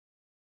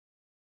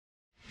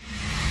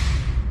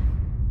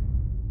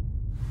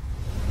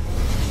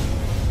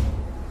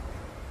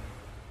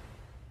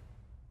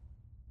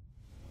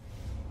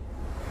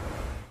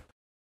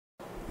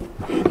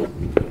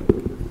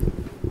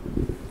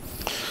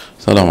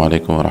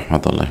Assalamualaikum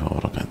warahmatullahi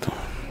wabarakatuh.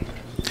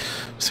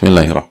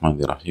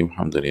 Bismillahirrahmanirrahim.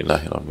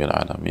 Alhamdulillahirabbil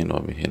alamin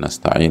wa bihi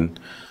nasta'in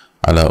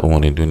ala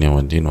umuri dunya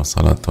waddin,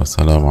 wassalatu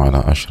wassalamu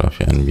ala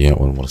asyrafil anbiya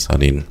wal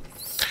mursalin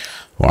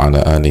wa ala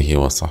alihi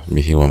wa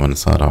sahbihi wa man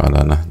sara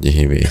ala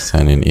nahjihi bi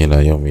ihsanin ila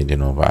yaumil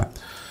wa ba'd.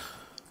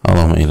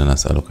 Allahumma inna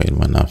nas'aluka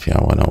ilman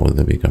nafi'a wa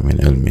na'udzubika min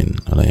ilmin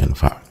la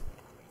yanfa'.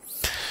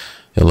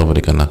 Ya Allah,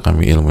 berikanlah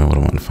kami ilmu yang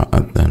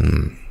bermanfaat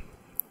dan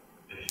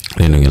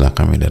lindungilah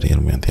kami dari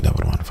ilmu yang tidak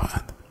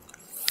bermanfaat.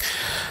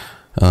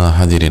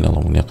 Hadirin Allah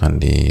muliakan,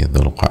 di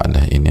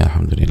Dzulqa'dah ini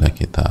alhamdulillah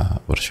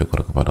kita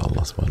bersyukur kepada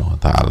Allah Subhanahu wa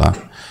taala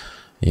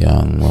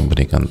yang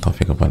memberikan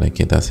taufik kepada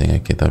kita sehingga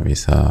kita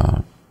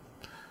bisa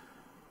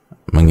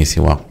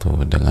mengisi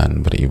waktu dengan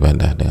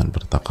beribadah, dengan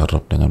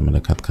bertakarrub, dengan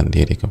mendekatkan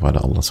diri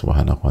kepada Allah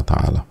Subhanahu wa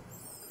taala,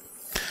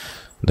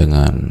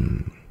 dengan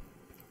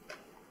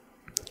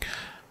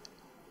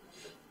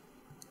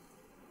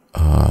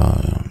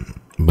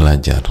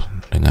belajar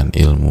dengan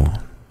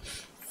ilmu.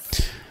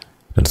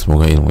 Dan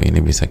semoga ilmu ini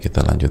bisa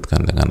kita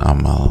lanjutkan dengan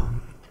amal.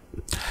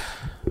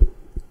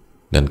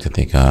 Dan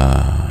ketika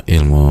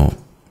ilmu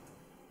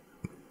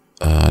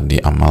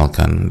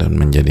diamalkan dan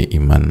menjadi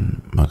iman,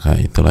 maka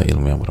itulah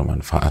ilmu yang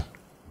bermanfaat.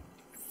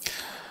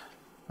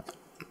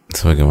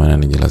 Sebagaimana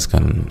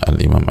dijelaskan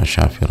Al-Imam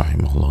Asy-Syafi'i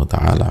rahimahullah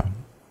ta'ala,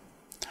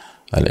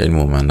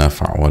 al-ilmu ma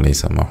nafa' wa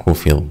laysa ma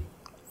hufidh.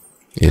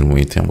 Ilmu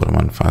itu yang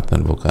bermanfaat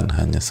dan bukan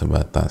hanya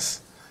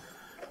sebatas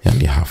yang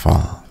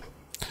dihafal,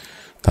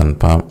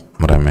 tanpa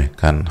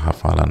meremehkan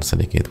hafalan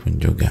sedikit pun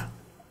juga.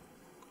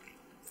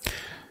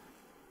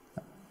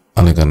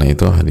 Oleh karena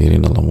itu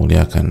hadirin Allah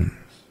muliakan,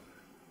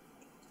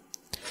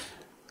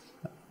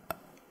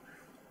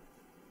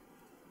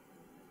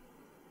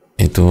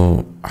 itu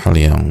hal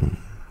yang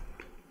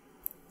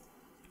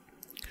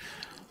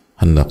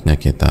hendaknya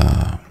kita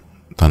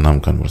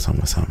tanamkan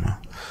bersama-sama.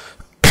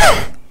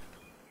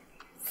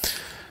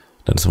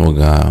 Dan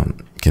semoga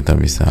kita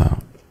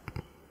bisa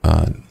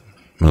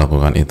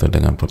melakukan itu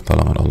dengan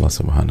pertolongan Allah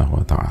Subhanahu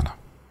wa taala.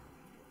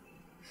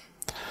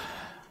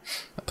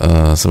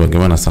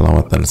 Sebagaimana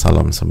salawat dan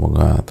salam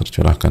semoga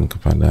tercurahkan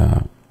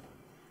kepada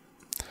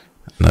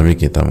Nabi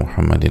kita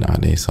Muhammadin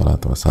alaihi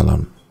salatu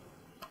wassalam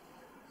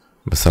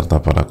beserta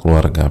para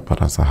keluarga,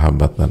 para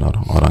sahabat dan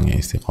orang-orang yang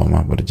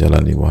istiqomah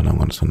berjalan di bawah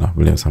naungan sunnah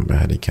beliau sampai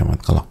hari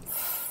kiamat kelak.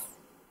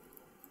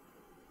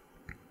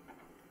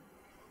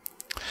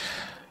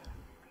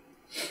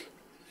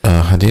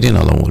 Hadirin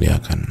Allah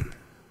muliakan,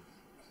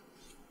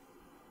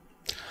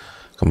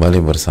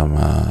 kembali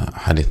bersama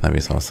hadis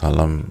Nabi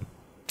SAW,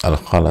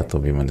 al-khalatu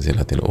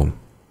bimanzilatil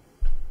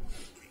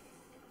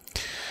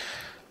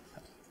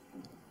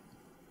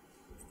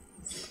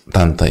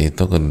Tante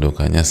itu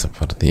kedudukannya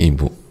seperti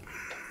ibu.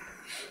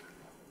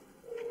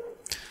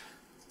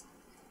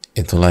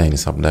 Itulah yang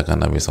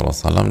disabdakan Nabi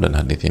SAW,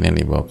 dan hadis ini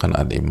dibawakan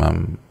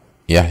al-Imam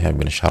Yahya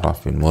bin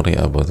Sharaf bin Muri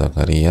Abu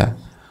Zakaria,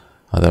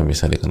 atau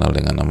bisa dikenal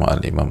dengan nama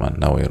al-Imam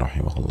An-Nawawi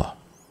rahimahullah.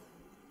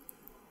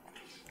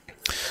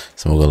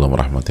 Semoga Allah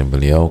merahmati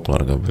beliau,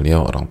 keluarga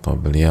beliau, orang tua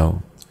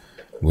beliau,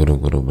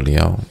 guru-guru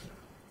beliau.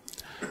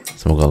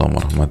 Semoga Allah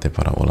merahmati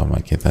para ulama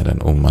kita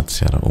dan umat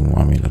secara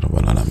umum. Amin ya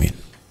rabbal alamin.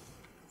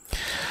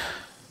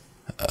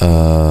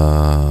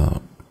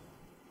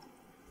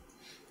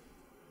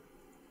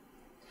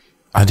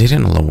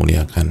 Hadirin Allah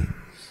muliakan,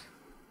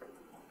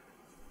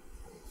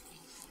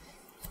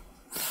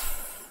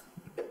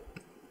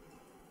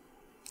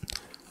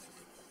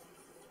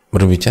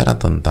 berbicara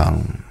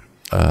tentang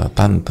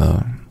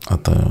tante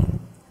atau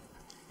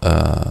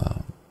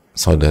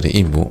saudari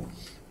ibu,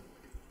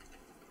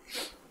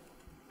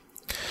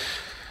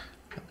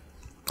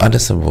 ada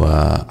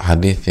sebuah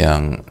hadis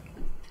yang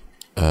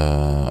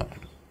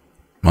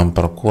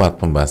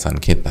memperkuat pembahasan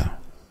kita,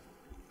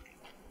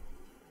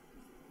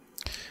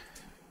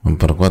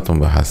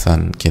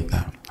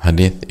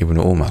 hadis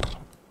Ibnu Umar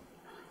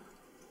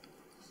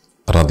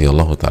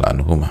radhiyallahu ta'ala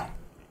anhuma.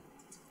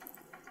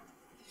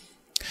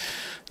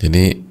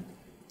 Jadi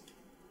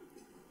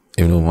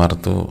Ibnu Umar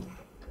itu,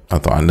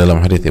 atau dalam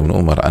hadis Ibnu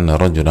Umar, anna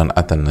rajulan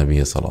atan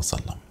Nabi sallallahu alaihi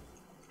wasallam,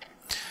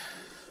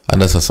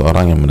 ada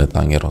seseorang yang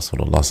mendatangi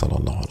Rasulullah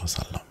sallallahu alaihi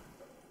wasallam.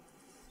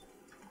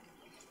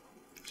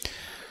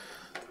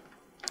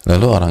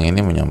 Lalu orang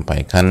ini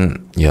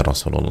menyampaikan, ya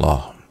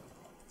Rasulullah,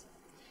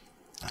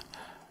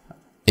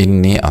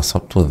 inni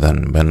asabtu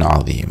dzanban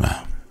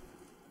 'azima.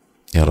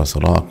 Ya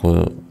Rasulullah, aku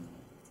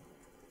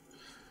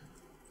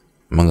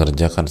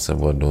mengerjakan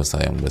sebuah dosa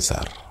yang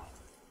besar.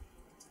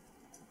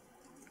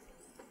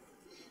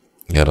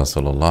 Ya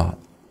Rasulullah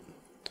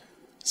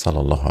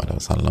sallallahu alaihi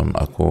wasallam,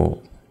 aku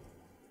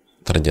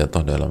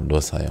terjatuh dalam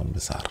dosa yang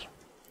besar.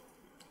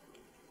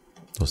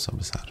 Dosa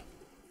besar.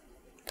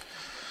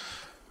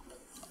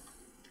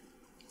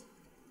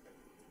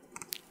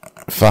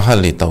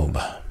 Fahal li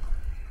taubah.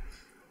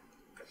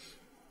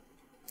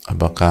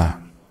 Apakah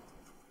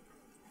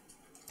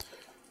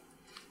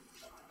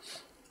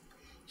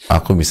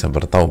aku bisa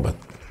bertaubat?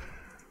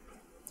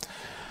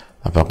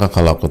 Apakah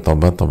kalau aku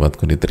taubat,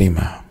 taubatku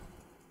diterima?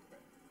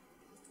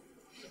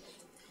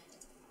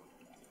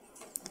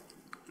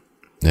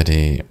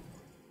 Jadi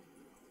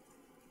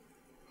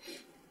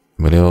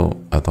beliau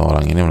atau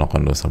orang ini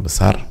melakukan dosa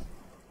besar,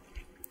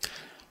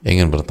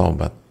 ingin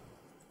bertobat,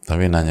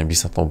 tapi nanya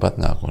bisa tobat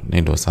nggak aku?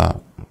 Ini dosa,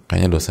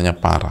 kayaknya dosanya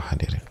parah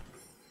hadirin.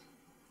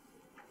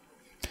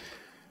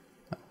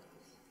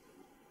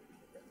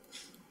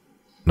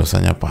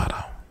 Dosanya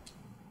parah.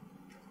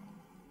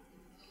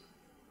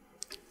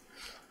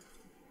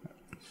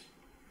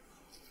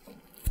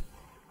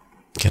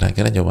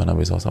 Kira-kira jawaban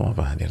Nabi SAW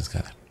apa hadirin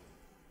sekalian?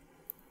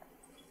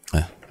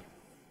 Nah,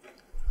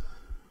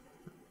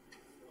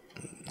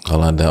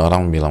 kalau ada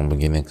orang bilang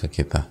begini ke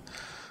kita,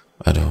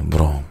 aduh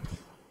bro,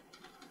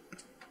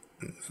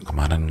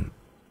 kemarin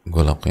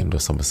gue lakuin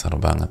dosa besar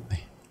banget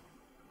nih,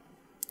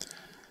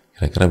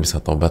 kira-kira bisa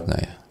tobat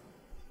nggak ya?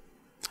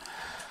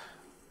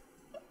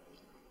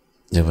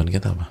 Jawaban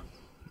kita apa?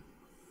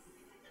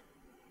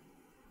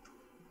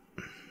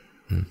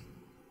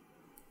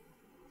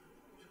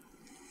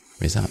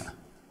 Bisa nggak?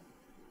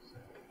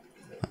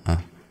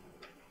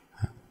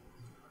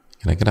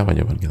 Kira-kira apa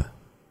jawaban kita?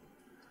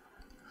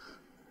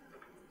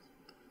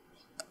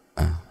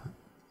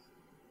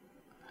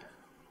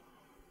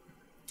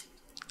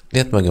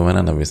 Lihat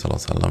bagaimana Nabi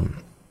SAW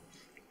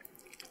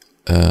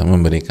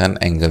memberikan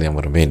angle yang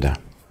berbeda.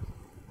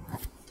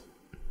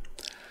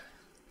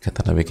 Kata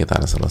Nabi kita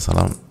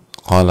SAW,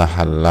 qala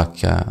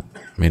halaka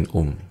min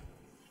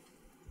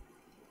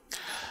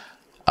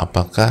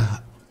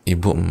apakah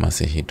ibu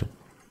masih hidup?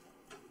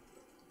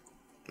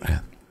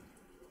 Lihat.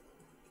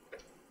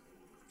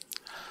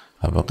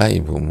 Apakah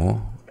ibumu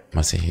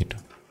masih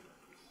hidup?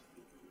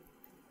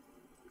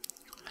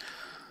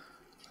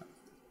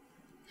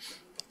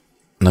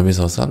 Nabi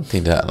SAW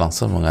tidak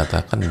langsung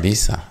mengatakan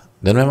bisa,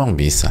 dan memang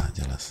bisa,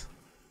 jelas.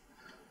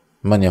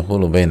 Man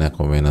yaqulu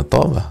bainakum wa baina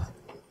taubah.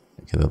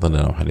 Kita tahu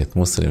dalam hadits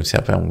Muslim,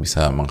 siapa yang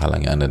bisa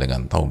menghalangi Anda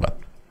dengan taubat?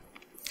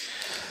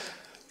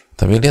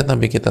 Tapi lihat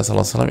Nabi kita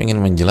SAW ingin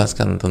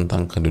menjelaskan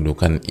tentang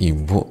kedudukan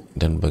ibu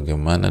dan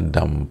bagaimana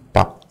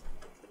dampak,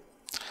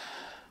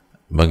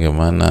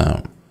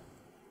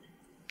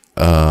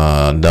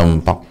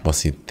 dampak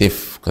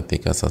positif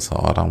ketika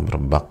seseorang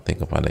berbakti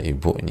kepada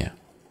ibunya.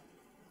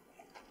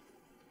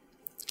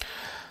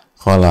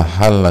 Qala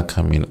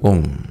halaka min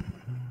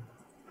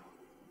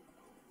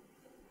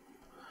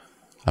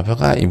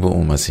apakah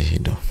ibumu masih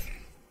hidup?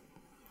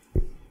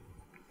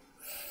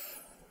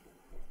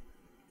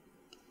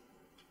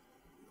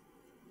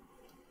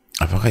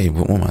 Apakah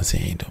ibumu masih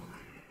hidup?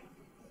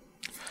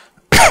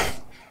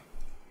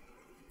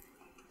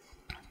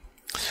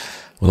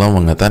 Allah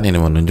mengatakan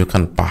ini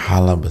menunjukkan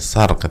pahala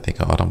besar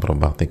ketika orang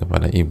berbakti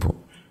kepada ibu.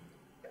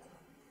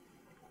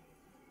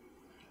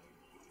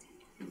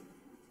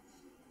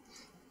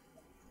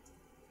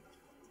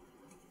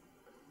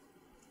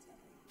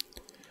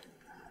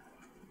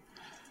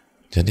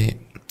 Jadi,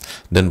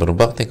 dan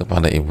berbakti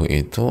kepada ibu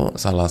itu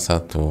salah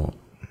satu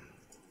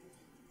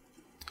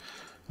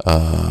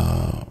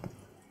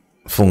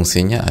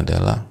fungsinya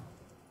adalah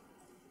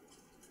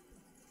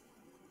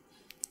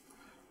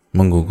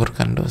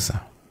menggugurkan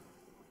dosa.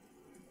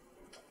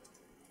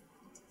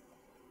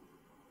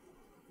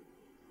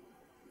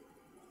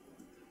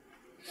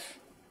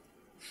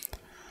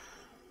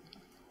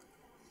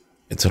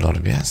 Itu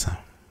luar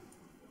biasa.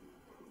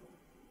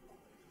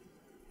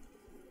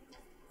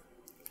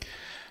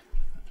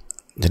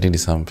 Jadi di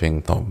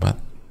samping taubat,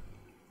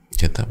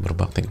 kita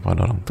berbakti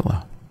kepada orang tua.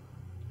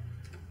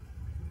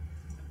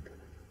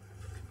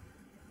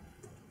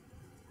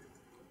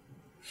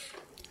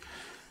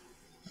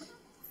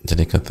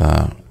 Jadi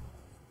kata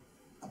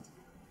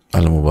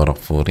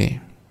al-Mubarakfuri,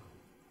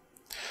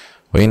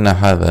 wa inna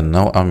hadha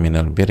an-naw'a min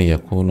al-birri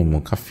yakunu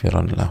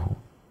mukaffiran lahu.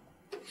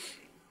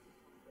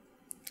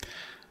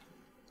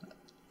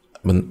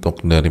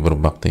 Bentuk dari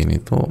berbakti ini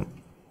tuh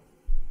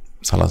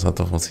salah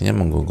satu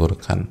fungsinya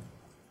menggugurkan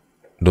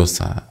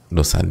dosa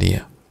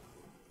dia.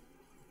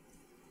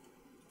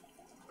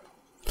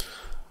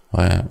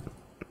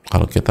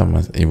 Kalau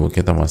ibu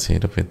kita masih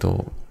hidup itu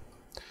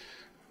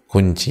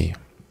kunci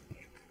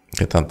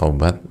kita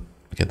taubat,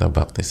 kita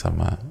bakti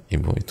sama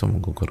ibu itu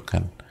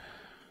menggugurkan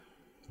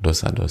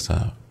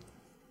dosa-dosa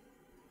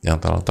yang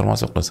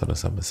termasuk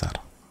dosa-dosa besar.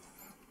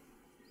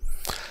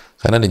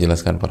 Karena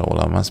dijelaskan para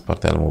ulama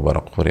seperti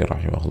al-Mubarakfuri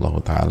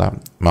rahimahullahu ta'ala,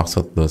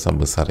 maksud dosa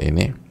besar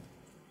ini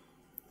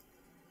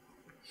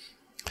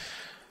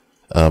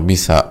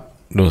bisa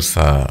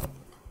dosa,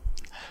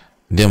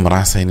 dia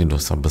merasa ini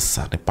dosa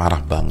besar, ini parah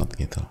banget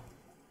gitu.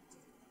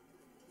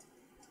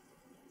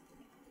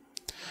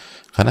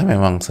 Karena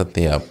memang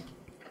setiap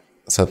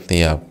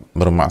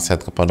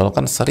bermaksiat kepada Allah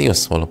kan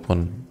serius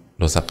walaupun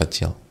dosa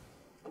kecil.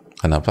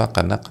 Kenapa?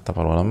 Karena kata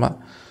para ulama,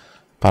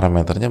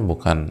 parameternya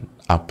bukan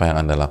apa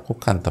yang Anda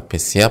lakukan, tapi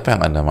siapa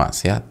yang Anda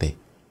maksiati.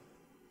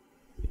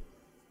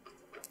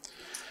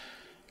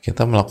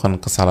 Kita melakukan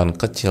kesalahan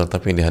kecil,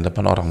 tapi di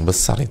hadapan orang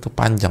besar itu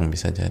panjang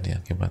bisa jadi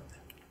akibatnya.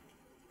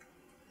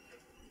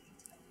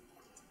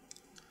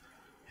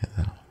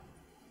 Gitu.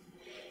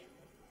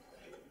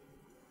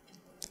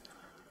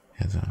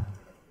 Gitu.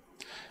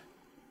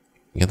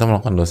 Kita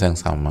melakukan dosa yang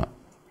sama,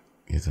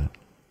 gitu.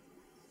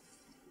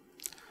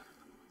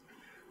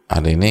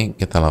 hari ini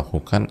kita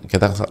lakukan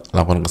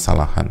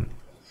kesalahan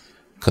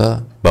ke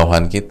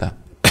bawahan kita.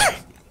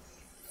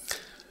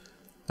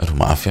 Aduh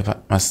maaf ya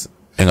Pak, Mas,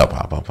 nggak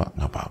apa-apa Pak,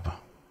 nggak apa-apa.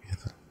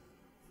 Gitu.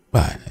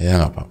 Bah, ya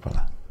nggak apa-apa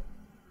lah.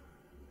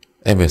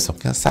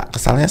 Besoknya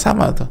kesalahannya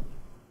sama tuh,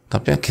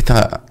 tapi yang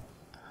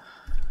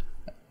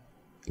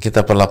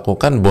kita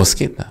perlakukan bos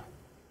kita,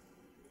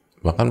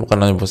 bahkan bukan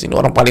hanya bos, ini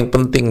orang paling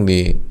penting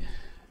di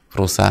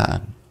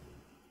perusahaan.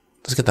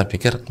 Terus kita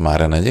pikir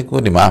kemarin aja gue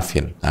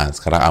dimaafin, nah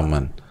sekarang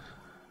aman.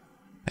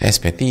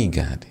 SP3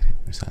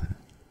 misalnya,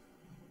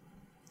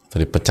 atau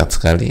dipecat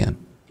sekalian.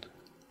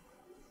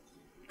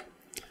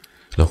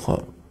 Loh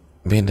kok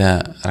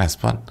beda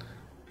respon?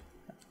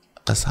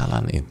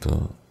 Kesalahan itu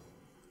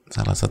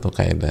salah satu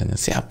kaidahnya,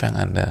 siapa yang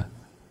Anda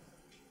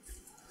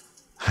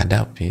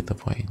hadapi, itu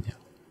poinnya.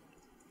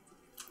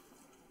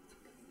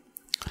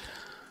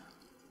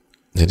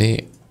 Jadi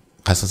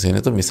kasus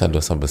ini tuh bisa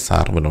dosa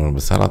besar, benar-benar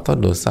besar, atau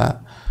dosa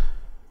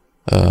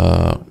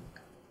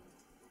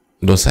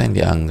yang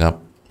dianggap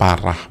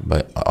parah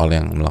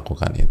oleh yang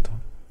melakukan itu.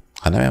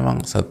 Karena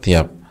memang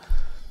setiap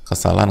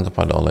kesalahan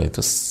kepada Allah itu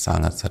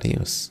sangat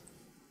serius.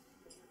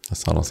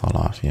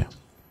 Assalamualaikum.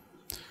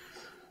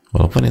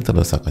 Walaupun itu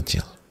dosa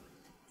kecil.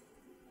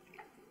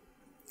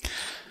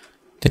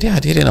 Jadi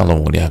hadirin Allah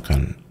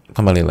muliakan,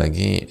 kembali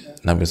lagi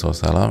Nabi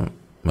SAW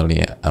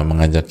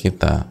mengajak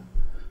kita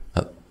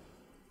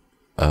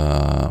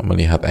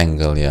melihat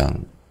angle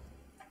yang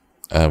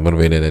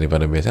berbeda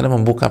daripada biasanya, dan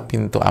membuka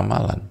pintu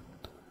amalan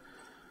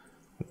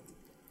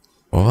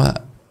bahwa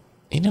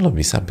ini lo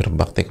bisa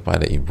berbakti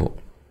kepada ibu.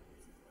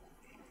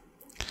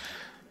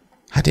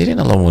 Hadirin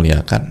Allah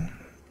muliakan,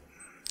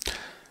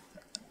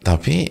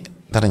 tapi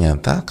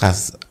ternyata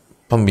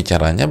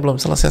pembicaranya belum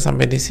selesai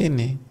sampai di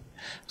sini,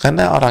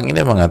 karena orang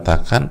ini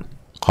mengatakan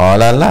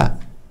qala la,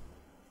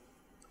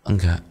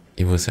 enggak,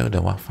 ibu saya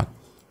udah wafat,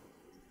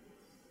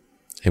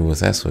 ibu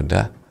saya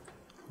sudah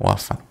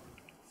wafat.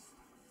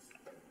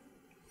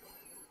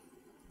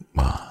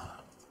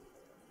 Wah,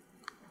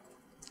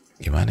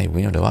 gimana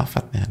ibunya udah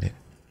wafat nih hadir?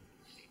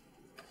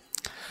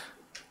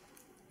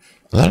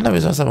 Lalu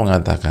Nabi SAW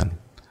mengatakan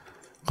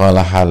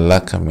qala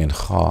halaka min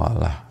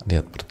khalah.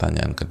 Lihat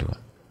pertanyaan kedua,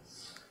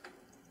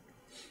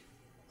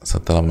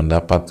 setelah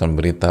mendapatkan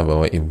berita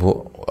bahwa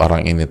ibu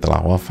orang ini telah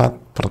wafat,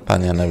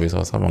 pertanyaan Nabi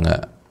SAW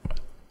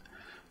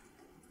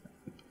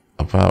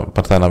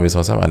pertanyaan Nabi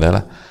SAW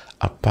adalah,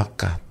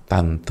 apakah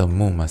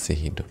tantemu masih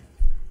hidup?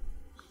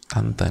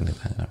 Tante yang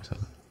ditanya Nabi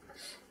SAW.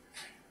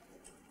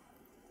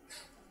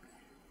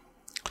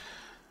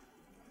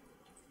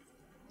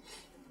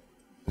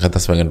 Kata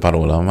sebagian para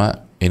ulama,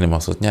 ini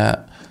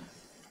maksudnya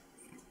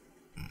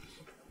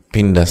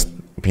pindah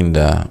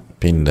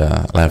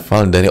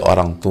level dari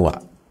orang tua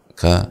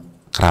ke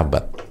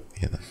kerabat,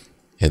 gitu,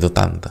 yaitu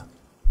tante.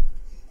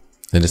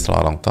 Jadi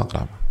setelah orang tua,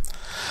 kerabat.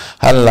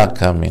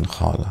 Halaka min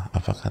khala,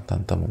 apakah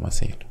tantemu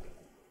masih hidup?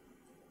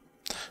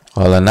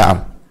 Qala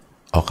na'am.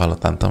 Oh, kalau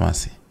tante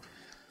masih,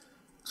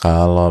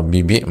 kalau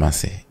bibi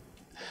masih,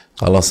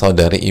 kalau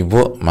saudari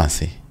ibu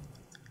masih.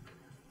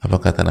 Apa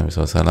kata Nabi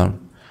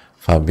SAW?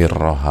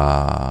 Fabirroha,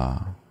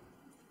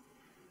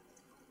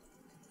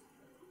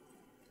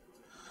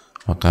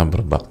 maka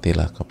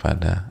berbaktilah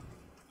kepada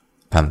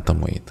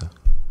tantemu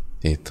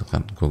itu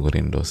kan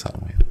gugurin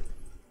dosamu itu.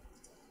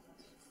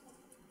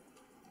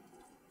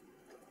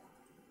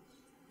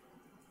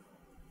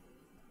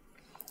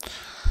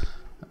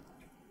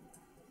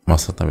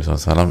 Maksud Nabi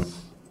SAW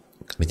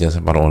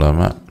dijelaskan para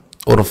ulama,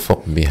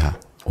 urfuq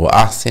biha wa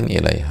ahsin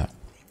ilaiha.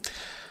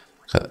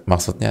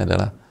 Maksudnya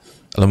adalah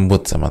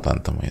lembut sama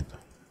tantemu itu,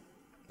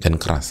 jangan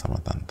keras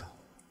sama tante,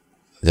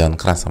 jangan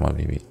keras sama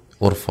bibi.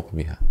 Urfuq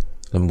biha,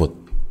 lembut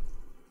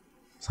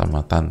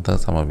sama tante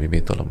sama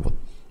bibi itu lembut,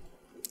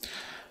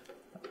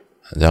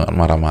 jangan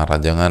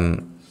marah-marah,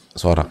 jangan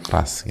suara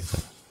keras gitu.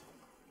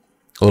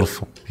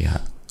 Urfuq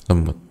biha,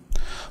 lembut.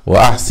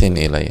 Wa ahsin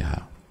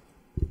ilaiha,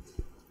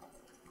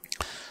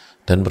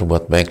 dan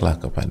berbuat baiklah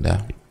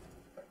kepada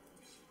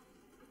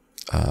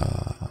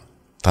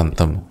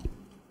tantemu.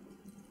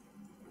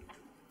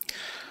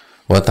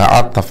 Wa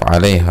ta'attaf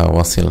 'alaiha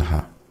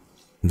wasilha,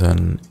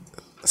 dan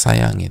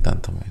sayangi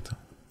tantemu itu,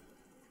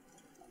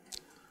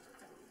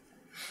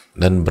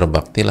 dan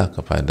berbaktilah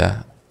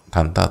kepada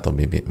tante atau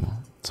bibimu,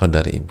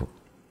 saudari ibu.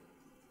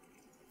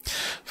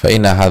 Fa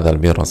inna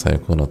hadzal birra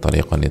sayakunu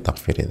tariqan li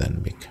taghfiri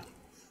dhanbik,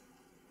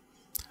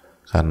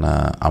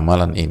 karena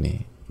amalan ini,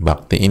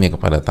 bakti ini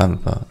kepada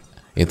tante,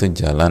 itu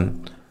jalan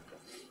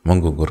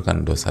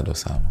menggugurkan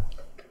dosa-dosamu.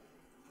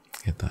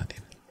 Gitu hadir.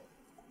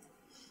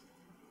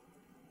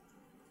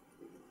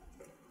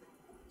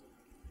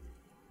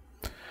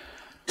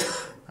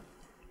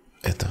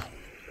 Itu.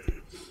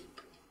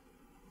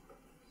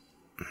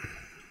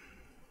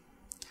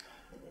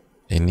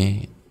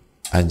 Ini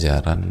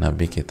ajaran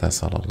Nabi kita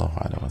Sallallahu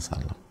Alaihi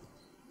Wasallam.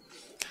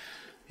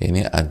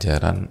 Ini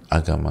ajaran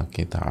agama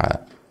kita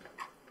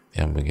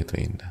yang begitu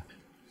indah.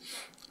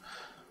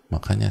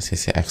 Makanya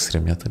sisi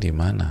ekstrimnya tuh di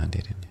mana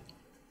hadirin?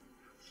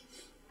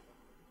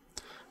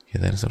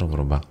 Kita disuruh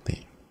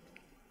berbakti.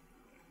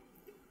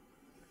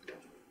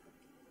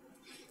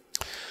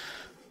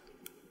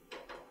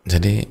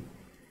 Jadi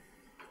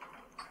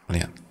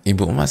lihat,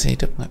 ibu masih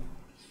hidup nggak?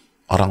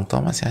 Orang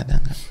tua masih ada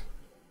nggak?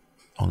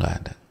 Oh nggak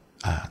ada.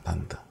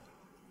 Tante,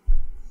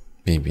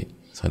 bibi,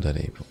 saudara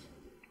ibu.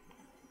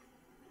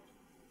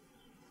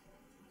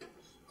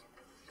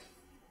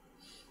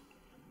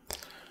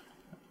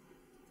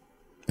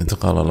 Itu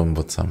kalau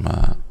lembut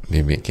sama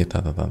bibi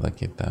kita atau tante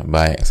kita,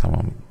 baik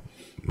sama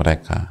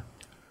mereka,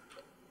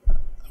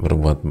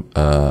 berbuat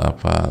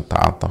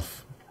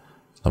ta'atuf,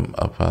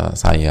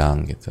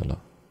 sayang gitu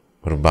loh,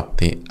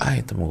 berbakti,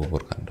 itu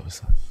menggugurkan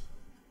dosa,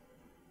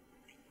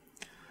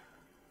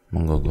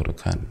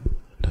 menggugurkan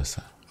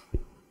dosa.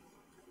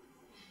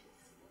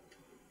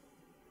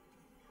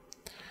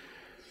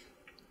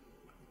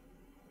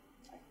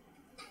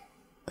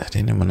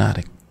 Jadi ini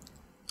menarik.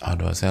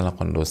 Aduh, saya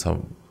lakukan dosa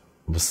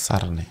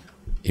besar nih.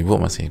 Ibu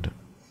masih hidup?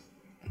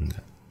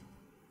 Enggak.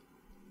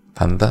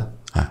 Tante?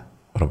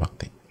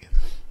 Berbakti. Gitu.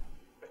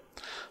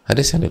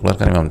 Hadis yang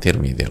dikeluarkan Imam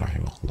Tirmidzi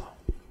rahimahullah.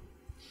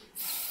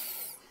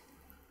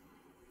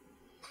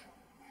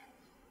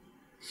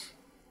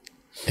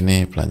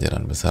 Ini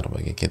pelajaran besar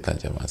bagi kita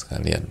jemaah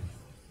sekalian,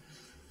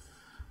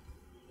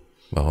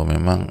 bahwa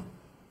memang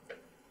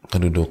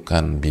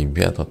kedudukan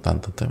bibi atau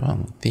tante itu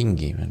memang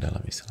tinggi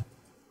dalam Islam.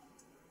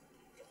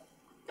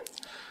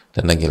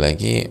 Dan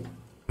lagi-lagi,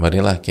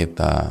 marilah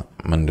kita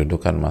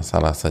mendudukan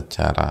masalah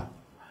secara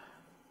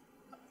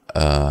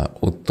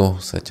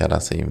utuh,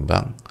 secara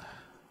seimbang.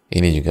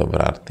 Ini juga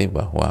berarti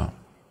bahwa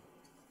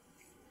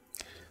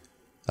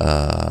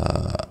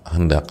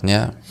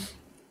hendaknya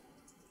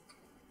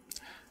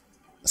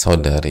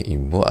saudari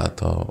ibu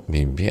atau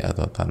bibi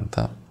atau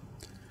tante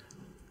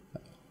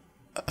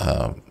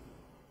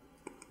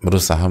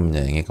berusaha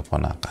menyayangi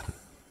keponakan,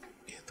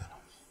 gitu.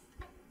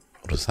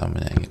 Berusaha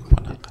menyayangi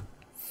keponakan.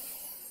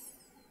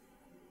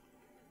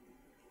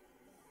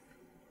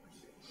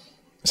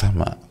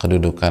 Sama,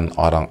 kedudukan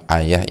orang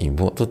ayah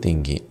ibu tuh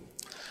tinggi,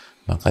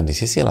 maka di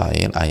sisi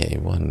lain ayah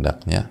ibu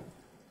hendaknya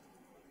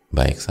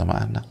baik sama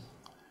anak,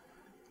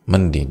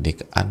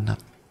 mendidik anak,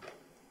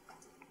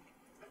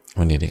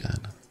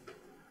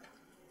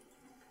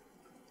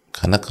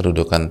 karena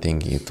kedudukan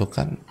tinggi itu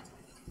kan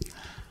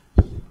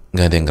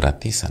nggak ada yang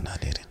gratisan,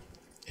 hadirin.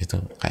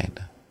 Itu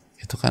kaidah,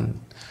 itu kan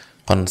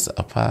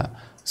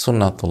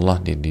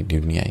sunnatullah di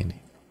dunia ini,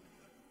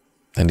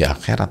 dan di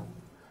akhirat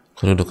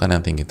kedudukan yang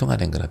tinggi itu nggak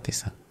ada yang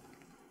gratisan.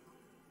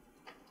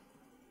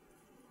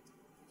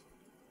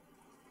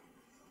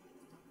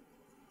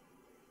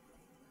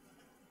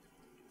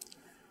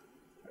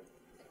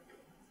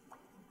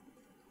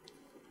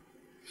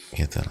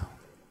 Gitu loh.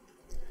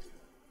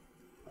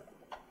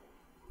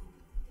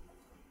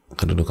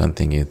 Kedudukan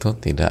tinggi itu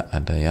tidak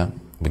ada yang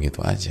begitu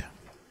aja.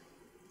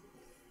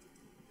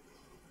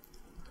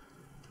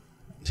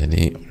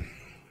 Jadi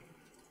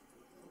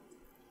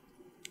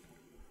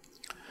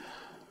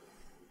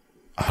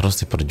harus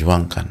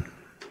diperjuangkan,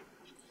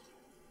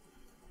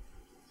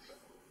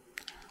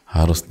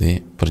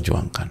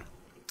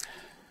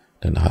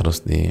 dan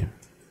harus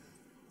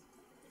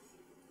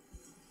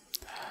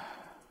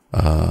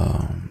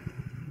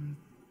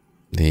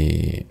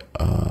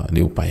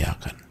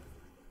diupayakan.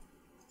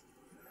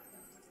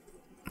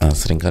 Nah,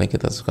 seringkali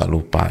kita suka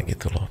lupa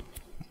gitu loh.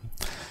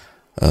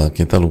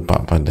 Kita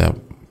lupa pada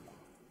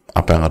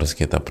apa yang harus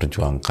kita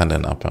perjuangkan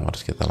dan apa yang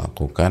harus kita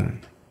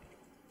lakukan.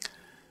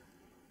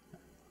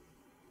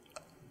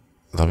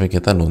 Tapi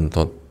kita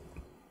nuntut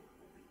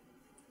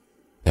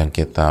yang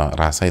kita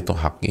rasa itu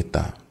hak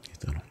kita,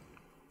 gitu.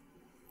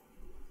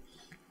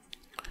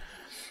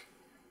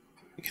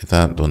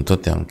 Kita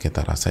tuntut yang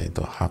kita rasa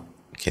itu hak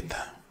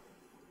kita.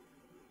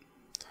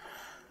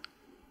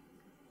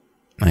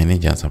 Nah,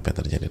 ini jangan sampai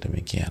terjadi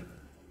demikian.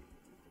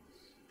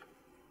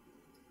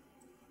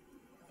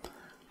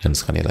 Dan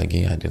sekali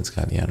lagi, hadirin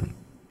sekalian,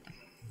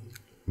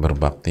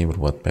 berbakti,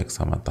 berbuat baik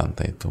sama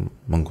tante itu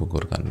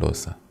menggugurkan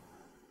dosa.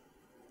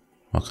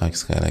 Maka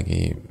sekali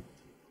lagi,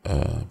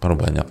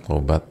 perbanyak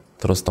taubat,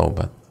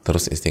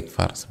 terus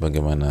istighfar,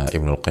 sebagaimana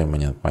Ibnul Qayyim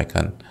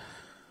menyampaikan,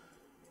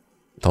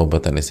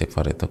 taubat dan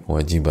istighfar itu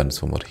kewajiban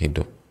seumur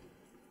hidup,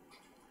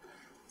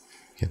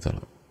 gitu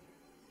loh,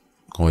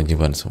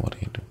 kewajiban seumur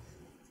hidup.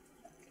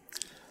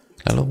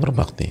 Lalu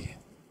berbakti,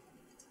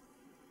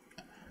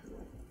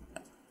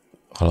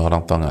 kalau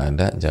orang tua nggak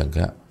ada,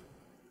 jaga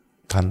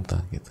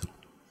tante, gitu loh,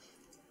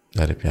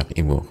 dari pihak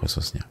ibu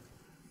khususnya,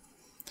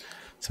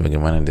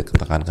 sebagaimana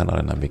ditekankan oleh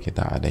Nabi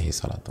kita alaihi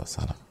salatu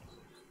wassalam.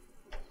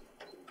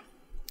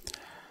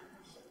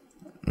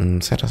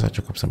 Saya rasa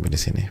cukup sampai di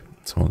sini.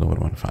 Semoga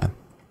bermanfaat.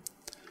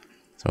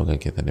 Semoga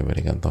kita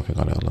diberikan taufik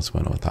oleh Allah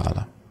Subhanahu wa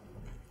taala.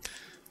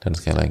 Dan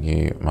sekali lagi,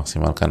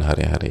 maksimalkan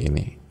hari-hari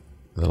ini,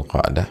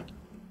 Dzulqa'dah.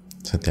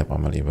 Setiap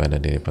amal ibadah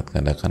dilipat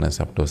gandakan dan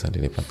setiap dosa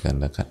dilipat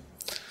gandakan.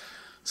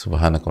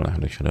 Subhanakallahumma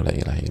wa bihamdika, la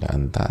ilaha illa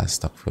anta,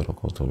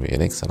 astaghfiruka wa atubu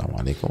ilaik.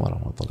 Assalamualaikum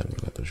warahmatullahi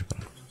wabarakatuh.